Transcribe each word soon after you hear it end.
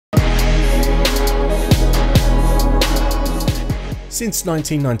Since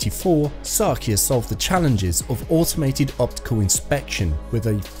 1994, Saki has solved the challenges of automated optical inspection with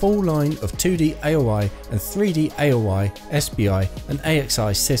a full line of 2D AOI and 3D AOI, SPI and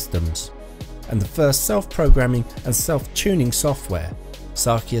AXI systems, and the first self-programming and self-tuning software.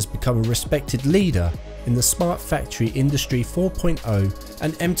 Saki has become a respected leader in the smart factory industry 4.0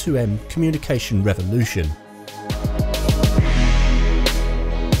 and M2M communication revolution.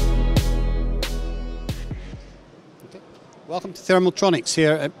 Welcome to Thermaltronics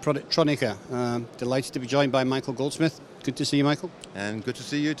here at Productronica. Delighted to be joined by Michael Goldsmith. Good to see you, Michael. And good to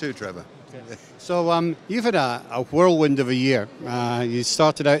see you too, Trevor. Okay. So you've had a whirlwind of a year. You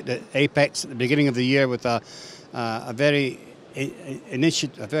started out at Apex at the beginning of the year with a very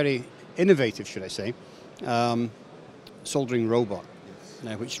innovative, should I say, soldering robot,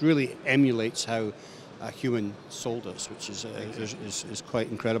 which really emulates how a human solders, which is quite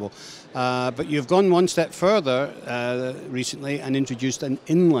incredible. But you've gone one step further recently and introduced an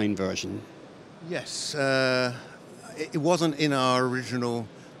inline version. Yes, it wasn't in our original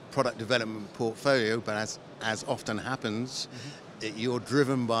product development portfolio, but as often happens, you're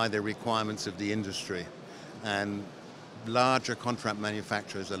driven by the requirements of the industry. And larger contract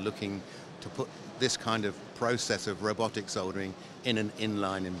manufacturers are looking to put this kind of process of robotic soldering in an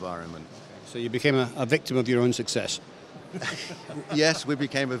inline environment. So you became a victim of your own success. Yes, we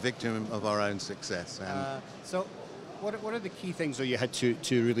became a victim of our own success. So what are the key things that you had to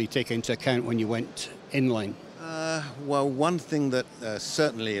really take into account when you went inline? Well, one thing that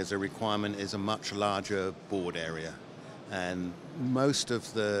certainly is a requirement is a much larger board area. And most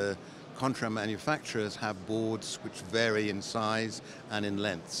of the contract manufacturers have boards which vary in size and in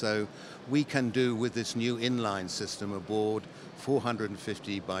length. So we can do with this new inline system a board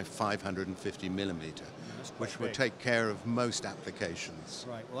 450 by 550 millimeter, which will take care of most applications.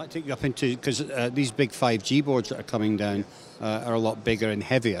 Right, well that take you up into, because these big 5G boards that are coming down are a lot bigger and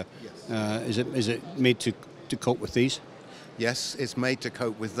heavier. Yes. Is it made to cope with these? Yes, it's made to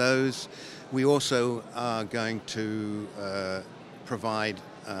cope with those. We also are going to provide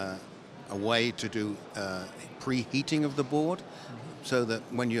a way to do preheating of the board, so that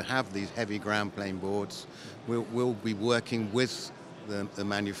when you have these heavy ground plane boards, we'll be working with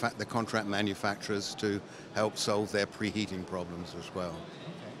the contract manufacturers to help solve their preheating problems as well.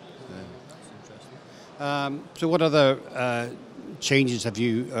 Okay. That's interesting. So what other changes have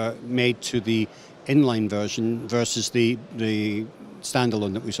you made to the inline version versus the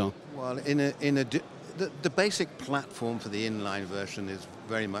standalone that we saw? Well, the basic platform for the inline version is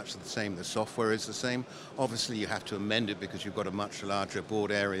very much the same. The software is the same. Obviously, you have to amend it because you've got a much larger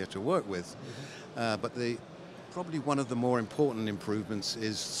board area to work with. But probably one of the more important improvements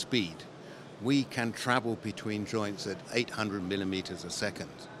is speed. We can travel between joints at 800 millimeters a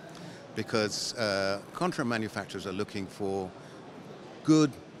second because contract manufacturers are looking for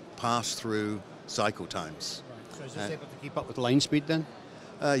good pass-through cycle times. Right. So is this able to keep up with line speed then?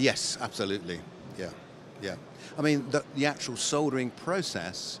 Yes, absolutely. Yeah. I mean, the actual soldering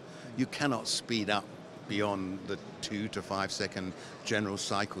process, you cannot speed up beyond the 2 to 5 second general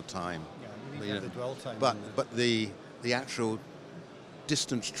cycle time. Yeah, the dwell time. But the actual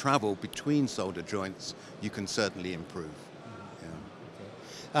distance travel between solder joints, you can certainly improve.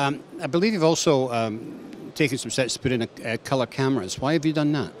 Okay. I believe you've also taken some steps to put in color cameras. Why have you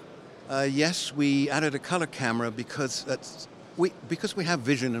done that? Yes, we added a color camera because we have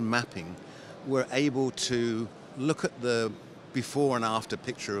vision and mapping. We're able to look at the before and after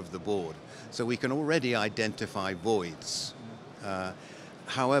picture of the board, so we can already identify voids.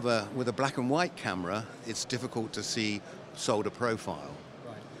 However, with a black and white camera, it's difficult to see solder profile.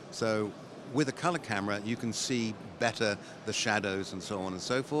 Right. So with a color camera, you can see better the shadows and so on and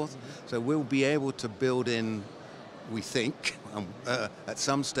so forth. So we'll be able to build in, we think, at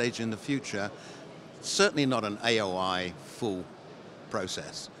some stage in the future, certainly not an AOI full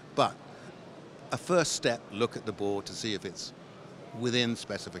process, but a first step look at the board to see if it's within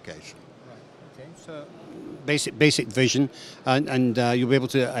specification. Right. Okay. So basic vision, and you'll be able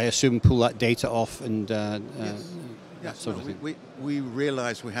to, I assume, pull that data off and that sort of thing. We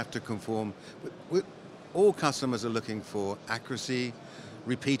realize we have to conform. All customers are looking for accuracy,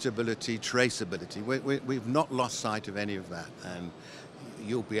 repeatability, traceability. We've not lost sight of any of that, and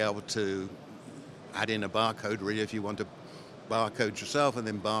you'll be able to add in a barcode really if you want to barcode yourself and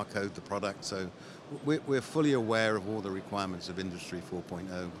then barcode the product. So we're fully aware of all the requirements of Industry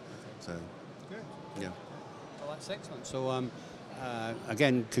 4.0. So, good. Yeah. Well, that's excellent. So,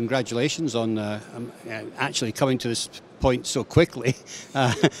 again, congratulations on actually coming to this point so quickly.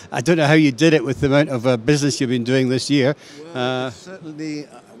 I don't know how you did it with the amount of business you've been doing this year. Well, certainly,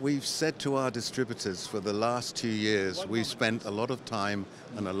 we've said to our distributors for the last 2 years, we've spent a lot of time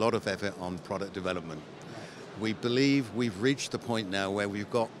and a lot of effort on product development. We believe we've reached the point now where we've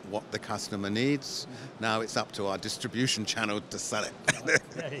got what the customer needs. Now it's up to our distribution channel to sell it.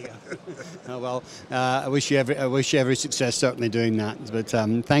 There you go. Oh, well, I wish you every success certainly doing that. But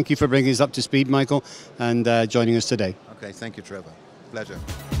thank you for bringing us up to speed, Michael, and joining us today. Okay, thank you, Trevor. Pleasure.